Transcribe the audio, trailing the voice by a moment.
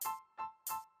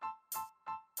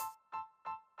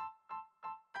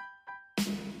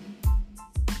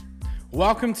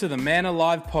Welcome to the Man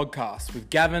Alive podcast with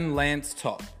Gavin Lance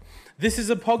Top. This is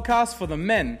a podcast for the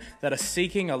men that are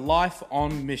seeking a life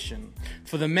on mission.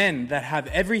 For the men that have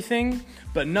everything,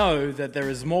 but know that there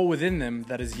is more within them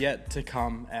that is yet to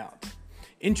come out.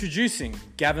 Introducing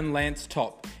Gavin Lance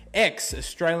Top,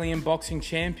 ex-Australian boxing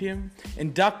champion,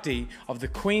 inductee of the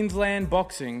Queensland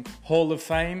Boxing Hall of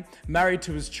Fame, married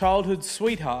to his childhood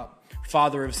sweetheart,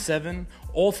 father of 7,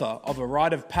 author of A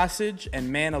Rite of Passage and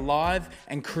Man Alive,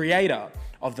 and creator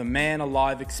of the Man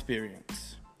Alive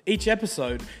Experience. Each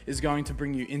episode is going to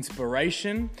bring you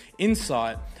inspiration,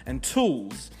 insight, and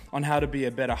tools on how to be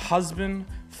a better husband,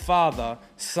 father,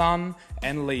 son,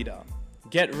 and leader.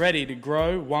 Get ready to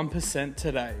grow 1%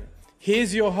 today.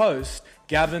 Here's your host,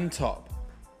 Gavin Top.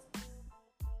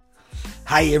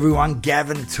 Hey everyone,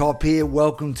 Gavin Top here.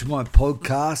 Welcome to my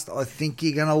podcast. I think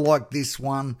you're going to like this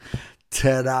one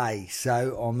today.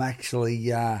 So I'm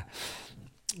actually,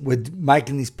 we're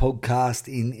making this podcast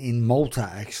in Malta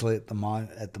actually at the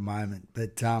moment.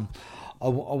 But I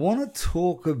want to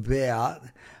talk about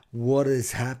what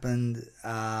has happened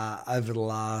over the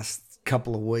last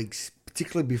couple of weeks,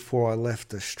 particularly before I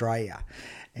left Australia.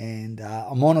 And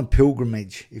I'm on a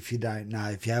pilgrimage, if you don't know,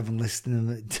 if you haven't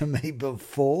listened to me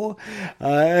before.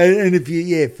 And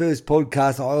if first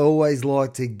podcast, I always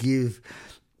like to give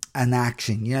an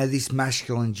action. You know, this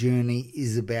masculine journey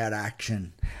is about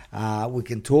action. We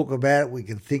can talk about it, we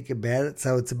can think about it,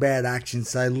 so it's about action.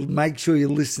 So make sure you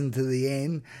listen to the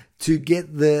end to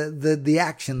get the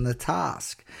action, the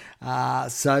task. But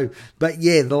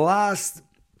the last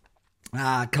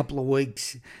couple of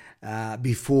weeks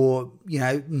before,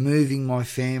 moving my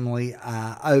family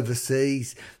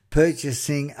overseas,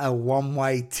 purchasing a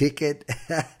one-way ticket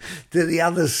to the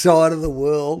other side of the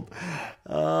world.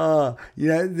 And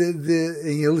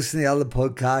you listen to the other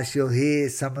podcasts, you'll hear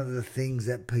some of the things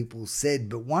that people said.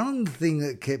 But one thing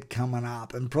that kept coming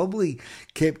up, and probably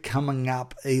kept coming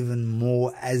up even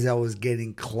more as I was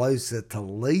getting closer to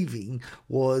leaving,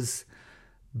 was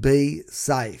be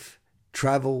safe,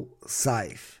 travel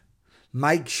safe.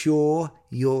 Make sure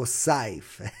you're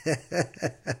safe.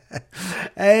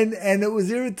 and it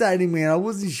was irritating me, and I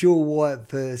wasn't sure why at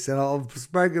first, and I've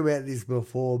spoken about this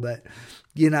before, but,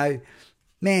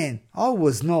 man, I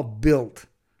was not built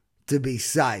to be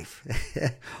safe.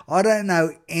 I don't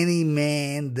know any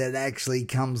man that actually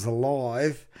comes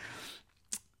alive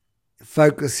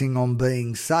focusing on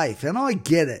being safe. And I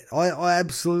get it. I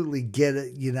absolutely get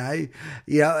it,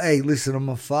 hey, listen, I'm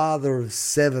a father of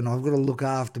 7. I've got to look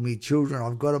after my children.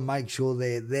 I've got to make sure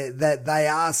that they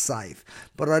are safe.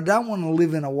 But I don't want to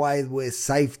live in a way where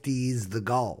safety is the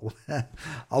goal.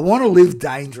 I want to live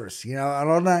dangerous, and I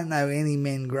don't know any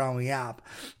men growing up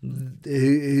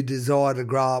who desire to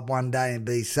grow up one day and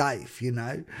be safe,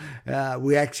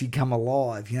 We actually come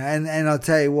alive, and I'll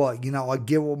tell you what, I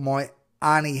get what my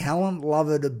Auntie Helen, love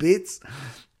her to bits,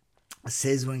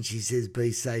 says when she says,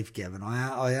 be safe, Gavin.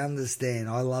 I understand.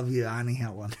 I love you, Auntie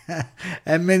Helen.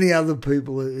 And many other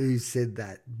people who said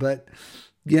that. But,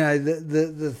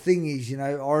 the thing is,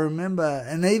 I remember,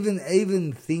 and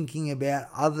even thinking about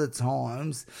other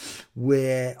times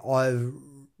where I've,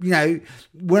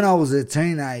 when I was a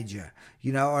teenager,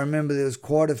 I remember there was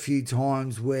quite a few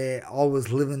times where I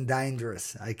was living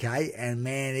dangerous, okay? And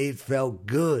man, it felt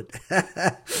good.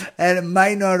 And it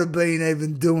may not have been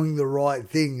even doing the right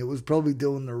thing. It was probably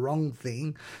doing the wrong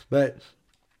thing. But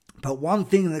one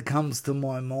thing that comes to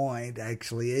my mind,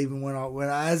 actually, even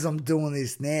as I'm doing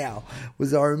this now,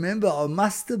 was I remember I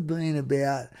must have been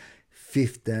about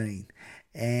 15.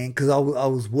 And because I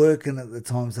was working at the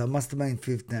time, so I must have been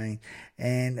 15.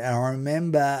 And I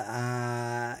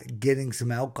remember getting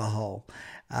some alcohol.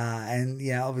 And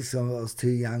obviously I was too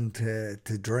young to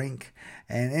drink.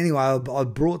 And anyway, I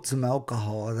brought some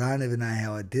alcohol. I don't even know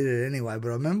how I did it anyway. But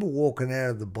I remember walking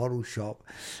out of the bottle shop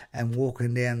and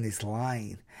walking down this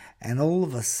lane. And all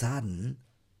of a sudden,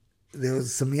 there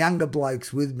was some younger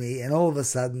blokes with me. And all of a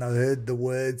sudden, I heard the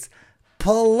words,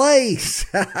 police!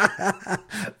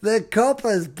 The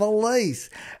coppers, police!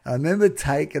 I remember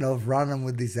taking off running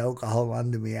with this alcohol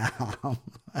under my arm.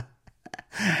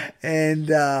 And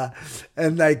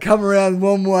they come around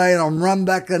one way and I'm run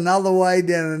back another way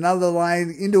down another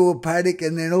lane into a paddock,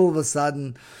 and then all of a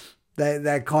sudden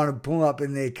they kind of pull up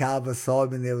in their car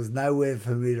beside me. There was nowhere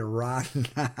for me to run.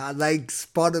 They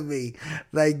spotted me.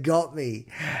 They got me.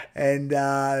 And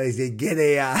they said, get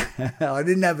here. I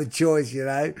didn't have a choice,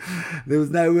 There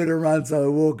was nowhere to run, so I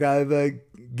walk over,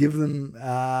 give them,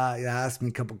 ask me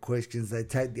a couple of questions. They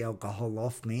take the alcohol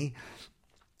off me,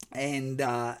 and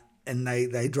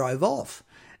they drove off.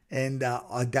 And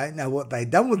I don't know what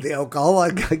they'd done with the alcohol. I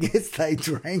guess they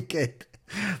drank it.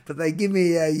 but they give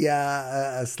me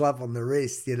a slap on the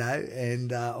wrist,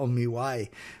 and on my way.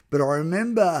 But I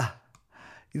remember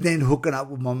then hooking up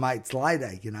with my mates later,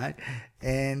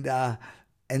 and I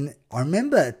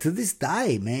remember to this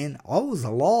day, man, I was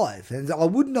alive, and I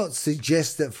would not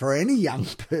suggest it for any young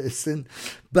person,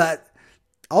 but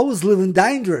I was living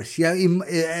dangerous,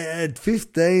 at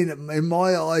 15, in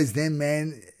my eyes then,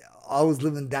 man, I was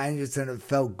living dangerous and it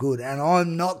felt good. And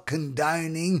I'm not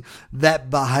condoning that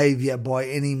behaviour by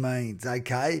any means,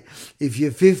 okay? If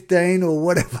you're 15 or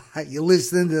whatever, you're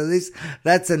listening to this,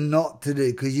 that's a not to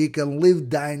do, because you can live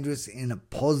dangerous in a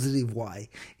positive way,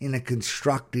 in a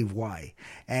constructive way.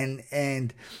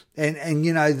 And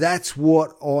that's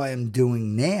what I am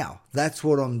doing now. That's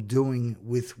what I'm doing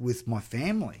with my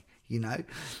family,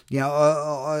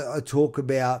 I talk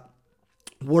about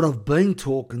what I've been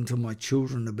talking to my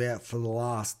children about for the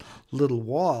last little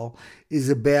while is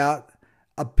about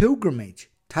a pilgrimage,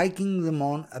 taking them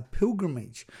on a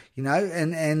pilgrimage, and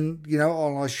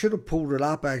I should have pulled it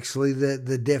up actually,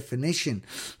 the definition,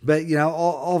 but,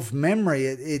 of memory,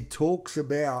 it talks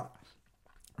about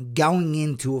going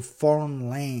into a foreign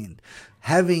land,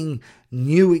 having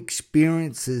new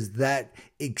experiences that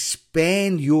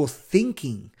expand your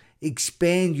thinking,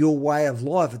 expand your way of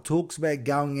life. It talks about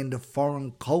going into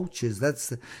foreign cultures.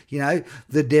 That's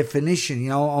the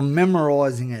definition. I'm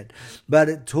memorizing it, but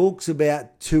it talks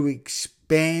about to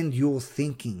expand your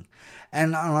thinking.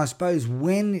 And I suppose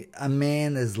when a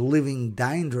man is living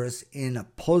dangerous in a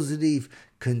positive,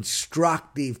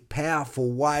 constructive,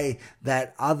 powerful way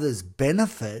that others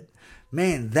benefit,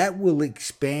 man, that will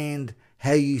expand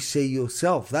how you see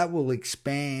yourself. That will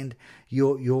expand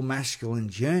your masculine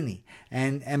journey.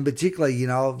 And particularly,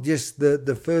 just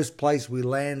the first place we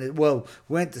landed,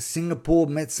 went to Singapore,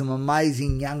 met some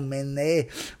amazing young men there.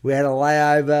 We had a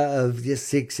layover of just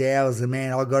 6 hours, and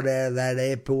man, I got out of that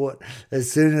airport as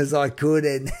soon as I could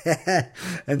and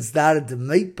started to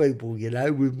meet people,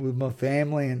 with my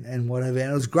family and whatever.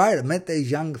 And it was great. I met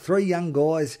these three young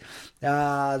guys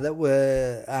that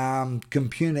were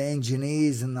computer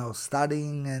engineers, and they were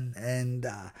studying, and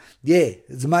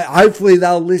it's amazing. Hopefully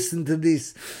they'll listen to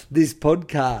this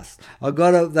podcast. I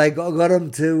got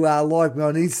them to like me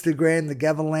on Instagram, the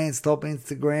Gavin Lance Top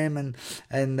Instagram,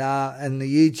 and the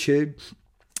YouTube.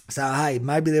 So hey,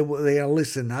 maybe they're gonna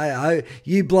listen. Hey,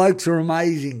 you blokes are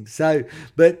amazing. So,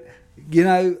 but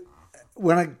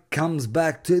when it comes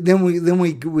back to then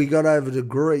we got over to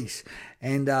Greece.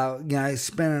 And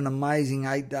spent an amazing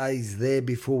 8 days there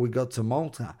before we got to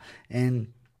Malta.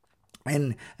 And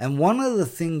one of the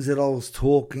things that I was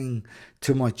talking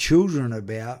to my children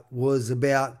about was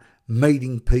about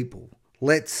meeting people.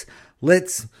 Let's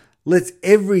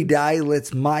every day,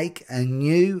 let's make a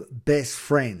new best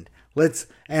friend.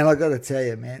 And I got to tell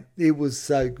you, man, it was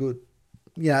so good.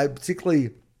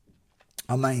 Particularly,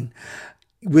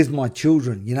 with my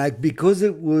children, because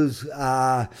it was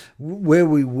where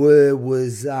we were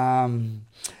was off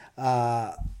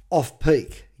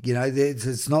peak.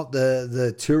 It's not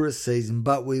the tourist season,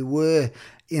 but we were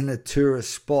in a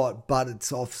tourist spot, but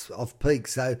it's off peak.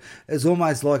 So it's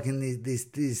almost like in this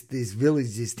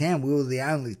village, this town, we were the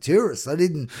only tourists. I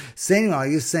didn't see anyone. I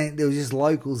just seen there was just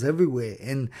locals everywhere.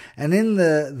 And in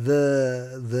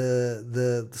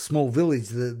the small village,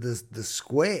 the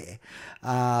square,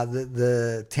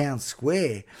 the town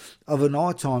square, of a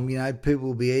night time, people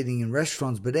will be eating in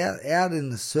restaurants, but out in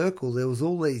the circle, there was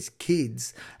all these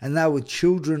kids, and they were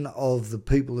children of the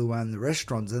people who own the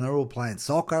restaurants, and they're all playing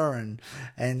soccer, and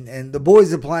the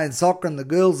boys are playing soccer, and the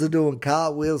girls are doing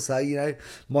cartwheels. So,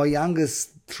 my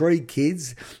youngest three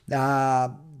kids,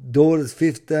 daughter's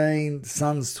 15,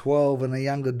 son's 12, and a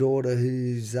younger daughter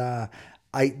who's 8,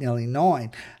 nearly 9.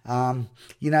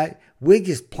 We're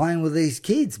just playing with these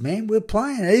kids, man. We're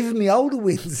playing. Even the older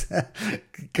ones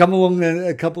come along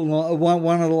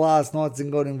one of the last nights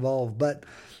and got involved. But,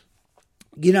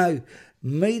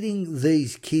 meeting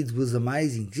these kids was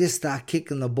amazing. Just start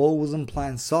kicking the ball with them,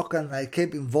 playing soccer, and they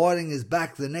keep inviting us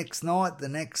back the next night,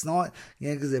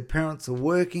 because their parents are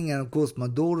working. And, of course, my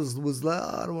daughter's was like,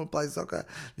 I don't want to play soccer.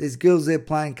 There's girls there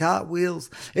playing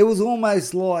cartwheels. It was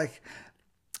almost like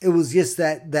it was just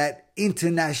that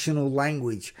international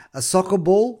language, a soccer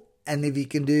ball, and if you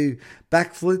can do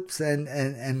backflips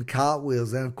and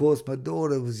cartwheels. And of course my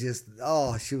daughter was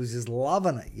she was just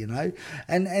loving it,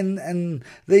 and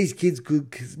these kids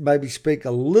could maybe speak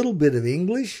a little bit of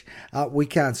English. We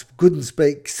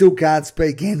still can't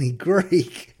speak any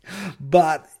Greek,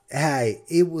 but hey,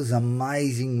 it was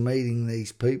amazing meeting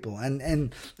these people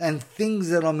and things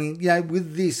that,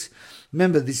 with this,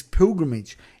 remember, this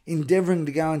pilgrimage, endeavouring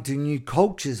to go into new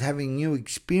cultures, having new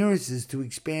experiences to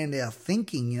expand our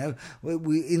thinking.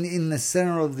 We in the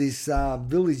centre of this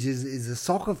village is a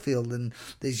soccer field, and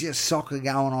there's just soccer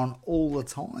going on all the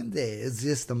time there. It's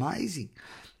just amazing.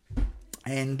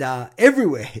 And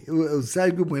everywhere, it was so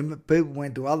good when people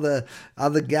went to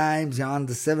other games,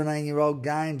 under 17-year-old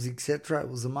games, etc. It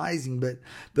was amazing.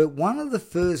 But one of the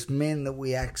first men that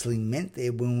we actually met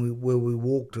there where we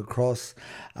walked across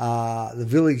the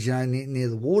village, near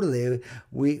the water there,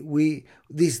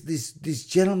 this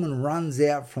gentleman runs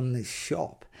out from this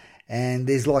shop. And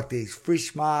there's like these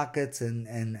fish markets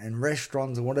and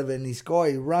restaurants and whatever. And this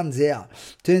guy, he runs out.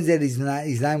 Turns out his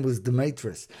name was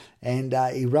Demetrius. And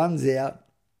he runs out.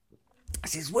 He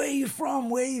says, "Where are you from?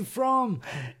 Where are you from?"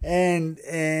 And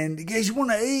he goes, "You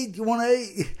want to eat? You want to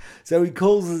eat?" So he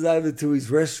calls us over to his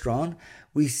restaurant.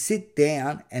 We sit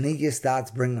down and he just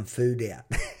starts bringing food out.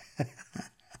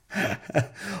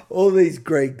 All these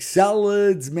Greek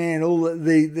salads, man, all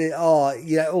these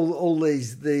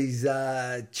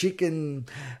chicken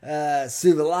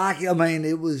souvlaki. I mean,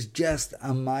 it was just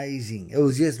amazing. It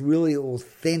was just really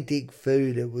authentic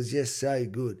food. It was just so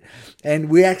good. And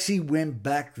we actually went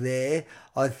back there,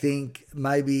 I think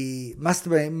must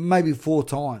have been 4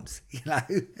 times,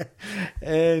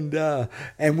 and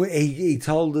he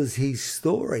told us his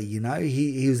story. He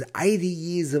was 80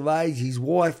 years of age. His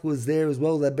wife was there as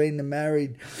well. They'd been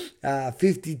married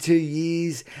 52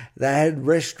 years. They had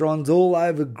restaurants all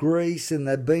over Greece, and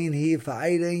they'd been here for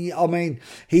 18 years. I mean,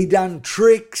 he done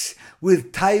tricks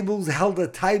with tables, held a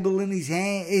table in his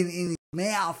hand, in his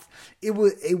mouth. We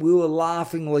were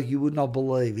laughing like you would not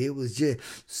believe. It was just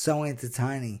so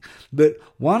entertaining. But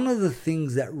one of the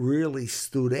things that really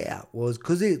stood out was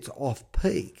because it's off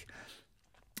peak,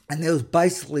 and there was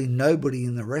basically nobody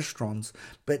in the restaurants,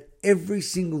 but every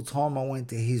single time I went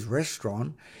to his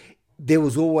restaurant, there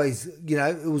was always,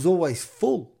 it was always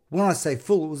full. When I say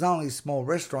full, it was only a small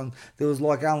restaurant. There was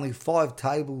like only 5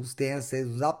 tables downstairs,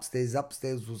 was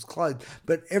upstairs was closed.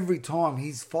 But every time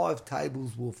his 5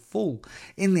 tables were full.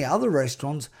 In the other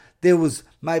restaurants, there was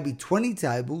maybe 20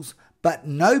 tables, but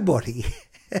nobody.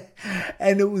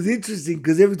 And it was interesting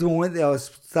because every time I went there, I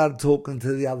started talking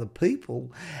to the other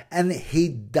people, and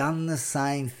he'd done the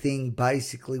same thing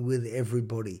basically with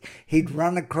everybody. He'd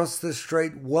run across the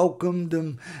street, welcomed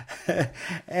them,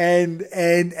 and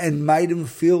made them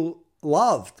feel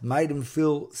loved, made them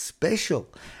feel special.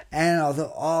 And I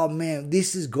thought, oh man,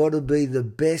 this has got to be the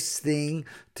best thing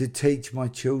to teach my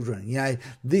children.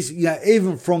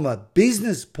 Even from a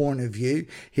business point of view,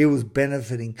 he was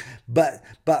benefiting. But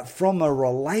from a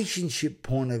relationship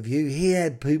point of view, he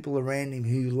had people around him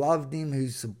who loved him, who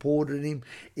supported him.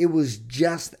 It was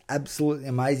just absolutely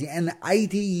amazing. And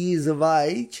 80 years of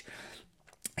age,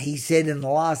 he said in the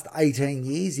last 18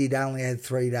 years, he'd only had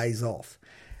 3 days off.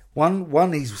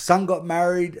 One, his son got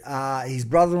married, his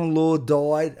brother-in-law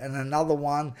died, and another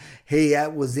one, he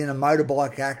was in a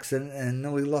motorbike accident and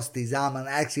nearly lost his arm and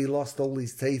actually lost all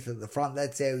his teeth at the front.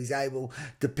 That's how he's able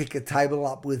to pick a table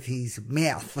up with his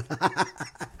mouth.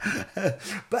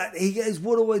 But he goes,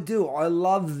 what do I do? I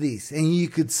love this. And you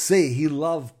could see he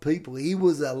loved people. He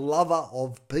was a lover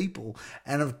of people.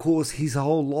 And of course, his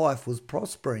whole life was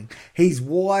prospering. His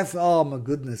wife, oh my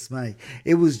goodness me.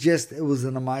 It was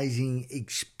an amazing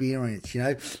experience.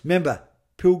 Remember,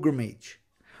 pilgrimage.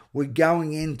 We're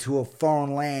going into a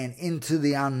foreign land, into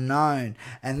the unknown,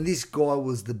 and this guy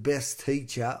was the best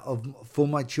teacher for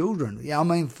my children.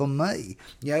 For me.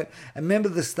 And remember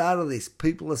the start of this.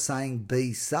 People are saying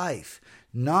be safe.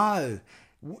 No,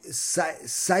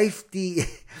 safety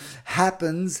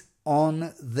happens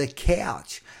on the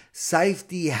couch.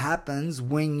 Safety happens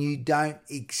when you don't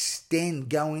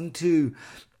go into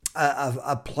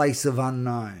a place of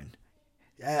unknown.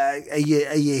 Are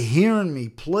you hearing me?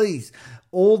 Please.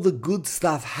 All the good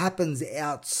stuff happens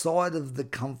outside of the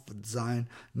comfort zone,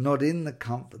 not in the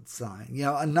comfort zone.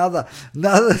 Another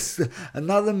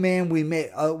man we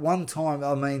met one time.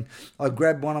 I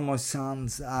grabbed one of my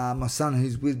sons, my son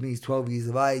who's with me, he's 12 years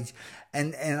of age,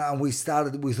 and we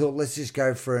thought, let's just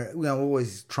go for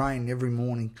always train every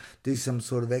morning, do some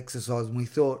sort of exercise, and we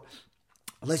thought,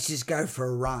 let's just go for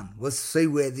a run. Let's see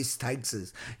where this takes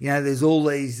us. There's all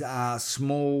these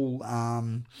small,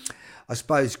 I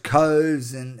suppose,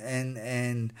 coves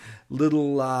and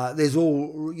little. There's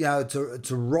all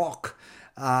it's a rock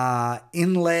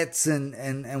inlets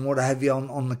and what have you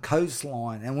on the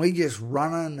coastline, and we just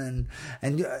running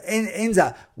and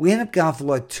we end up going for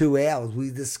like 2 hours.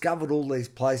 We discovered all these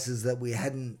places that we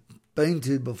hadn't been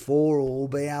to before, or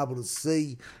be able to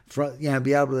see,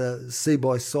 be able to see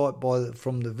by sight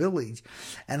from the village.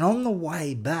 And on the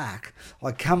way back,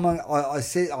 I'm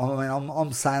saying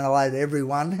hello to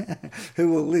everyone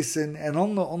who will listen. And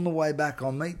on the way back,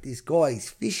 I meet this guy. He's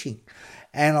fishing.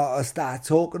 And I start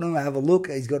talking to him, have a look.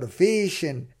 He's got a fish,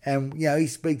 and he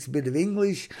speaks a bit of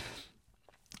English.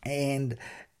 And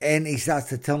he starts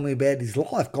to tell me about his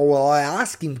life. Well, I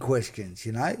ask him questions,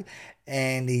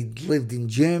 and he lived in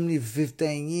Germany for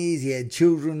 15 years. He had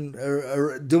children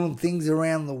doing things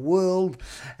around the world.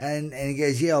 And he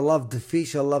goes, I love to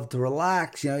fish. I love to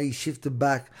relax. He shifted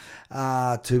back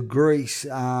to Greece,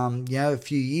 a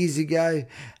few years ago.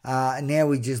 And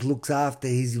now he just looks after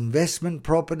his investment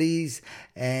properties.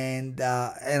 And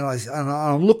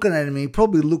I'm looking at him. He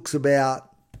probably looks about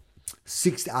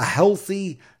a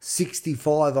healthy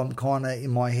 65, I'm kind of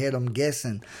in my head, I'm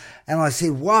guessing. And I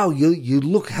said, wow, you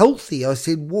look healthy. I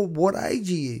said, what age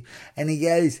are you? And he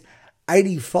goes,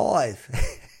 85.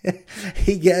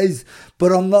 He goes,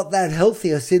 but I'm not that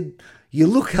healthy. I said, you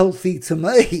look healthy to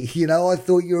me. I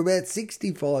thought you were about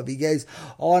 65. He goes,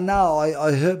 oh no,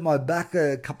 I hurt my back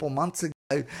a couple of months ago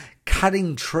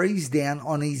cutting trees down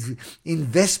on his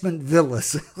investment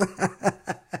villas.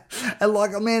 And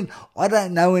I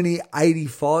don't know any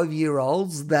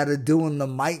 85-year-olds that are doing the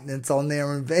maintenance on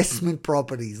their investment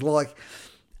properties.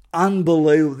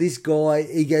 Unbelievable. This guy,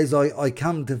 he goes, I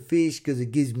come to fish because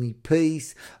it gives me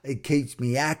peace. It keeps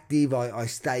me active. I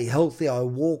stay healthy. I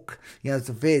walk, it's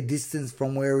a fair distance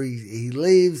from where he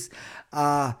lives.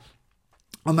 I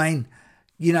can't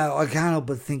help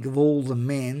but think of all the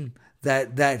men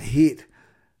that hit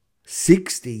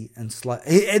 60 and slow,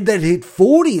 that hit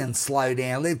 40 and slow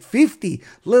down, let 50,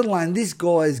 let alone this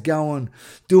guy is doing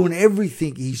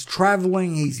everything. He's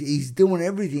traveling, he's doing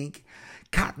everything,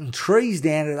 cutting trees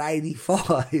down at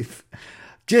 85.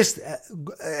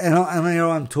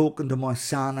 I'm talking to my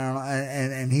son,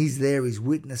 and he's there, he's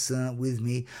witnessing it with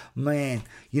me. Man,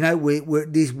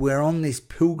 we're on this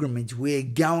pilgrimage. We're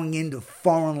going into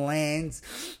foreign lands,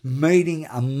 meeting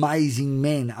amazing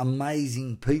men,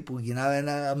 amazing people,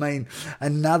 and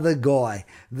another guy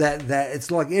that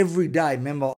it's like every day.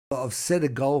 Remember, I've set a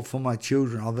goal for my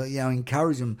children. I've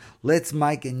encouraged them, let's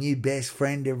make a new best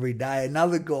friend every day.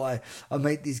 Another guy, I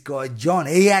meet this guy, John.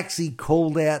 He actually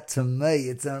called out to me.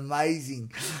 It's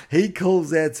amazing. He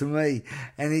calls out to me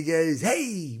and he goes,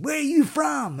 hey, where are you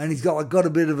from? And he's got a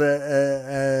bit of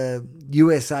a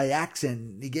USA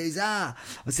accent. He goes, I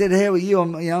said, how are you?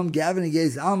 I'm Gavin. He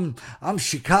goes, I'm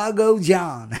Chicago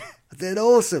John. I said,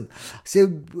 awesome. I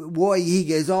said, why? He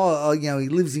goes, he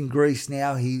lives in Greece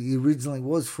now. He originally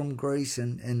was from Greece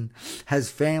and has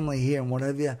family here and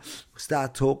whatever.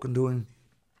 Start talking to him.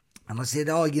 And I said,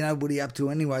 what are you up to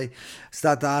anyway?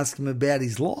 Start to ask him about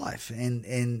his life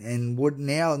and what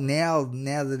now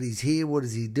that he's here, what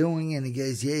is he doing? And he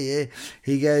goes, yeah.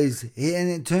 He goes, and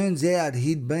it turns out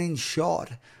he'd been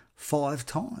shot 5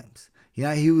 times.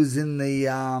 He was in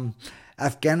the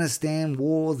Afghanistan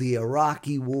war, the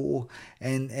Iraqi war,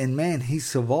 and man, he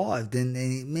survived. And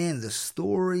man, the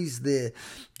stories, they're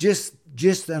just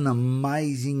an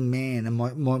amazing man. And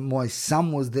my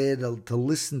son was there to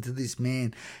listen to this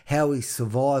man, how he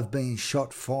survived being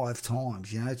shot 5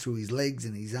 times, through his legs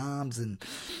and his arms. And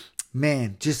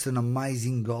man, just an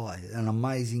amazing guy.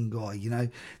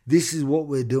 This is what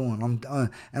we're doing.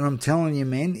 I'm telling you,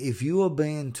 man, if you are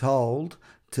being told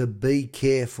to be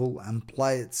careful and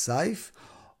play it safe,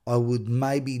 I would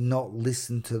maybe not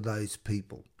listen to those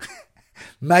people.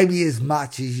 Maybe as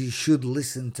much as you should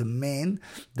listen to men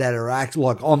that are actually,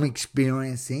 like I'm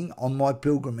experiencing on my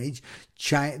pilgrimage,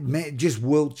 just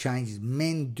world changes.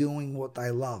 Men doing what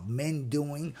they love. Men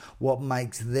doing what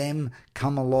makes them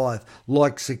come alive.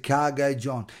 Like Chicago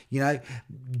John,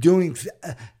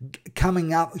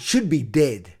 coming up, should be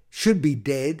dead,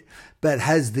 but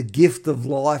has the gift of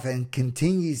life and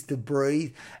continues to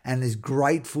breathe and is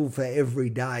grateful for every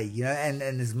day,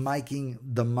 and is making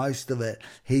the most of it.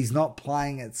 He's not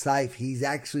playing it safe. He's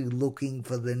actually looking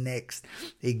for the next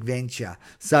adventure.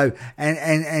 So,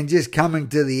 and just coming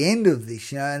to the end of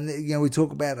this, we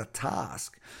talk about a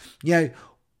task.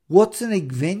 What's an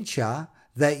adventure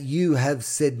that you have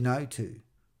said no to?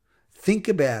 Think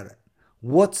about it.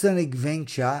 What's an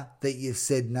adventure that you've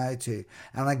said no to?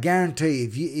 And I guarantee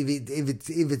you,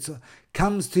 if it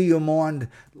comes to your mind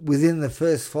within the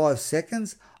first 5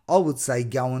 seconds, I would say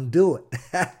go and do it.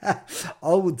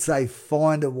 I would say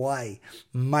find a way,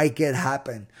 make it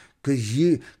happen,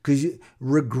 because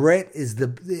regret is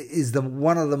the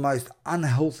one of the most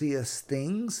unhealthiest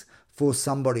things for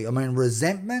somebody.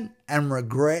 Resentment and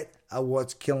regret are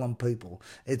what's killing people.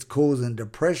 It's causing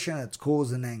depression, it's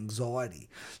causing anxiety.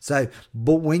 So,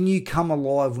 but when you come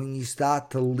alive, when you start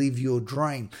to live your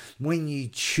dream, when you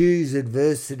choose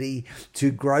adversity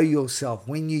to grow yourself,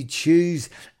 when you choose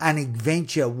an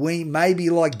adventure, maybe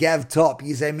like Gav Top,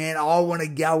 you say, man, I want to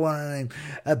go on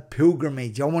a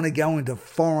pilgrimage. I want to go into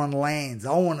foreign lands.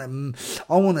 I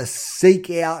want to seek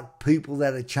out people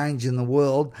that are changing the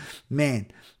world.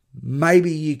 Man,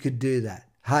 maybe you could do that.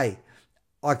 Hey,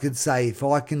 I could say, if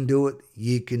I can do it,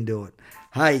 you can do it.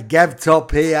 Hey, Gav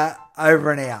Top here,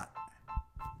 over and out.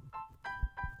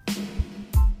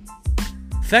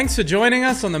 Thanks for joining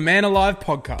us on the Man Alive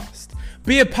podcast.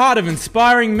 Be a part of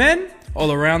inspiring men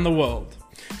all around the world.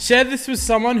 Share this with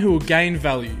someone who will gain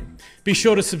value. Be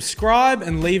sure to subscribe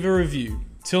and leave a review.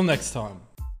 Till next time.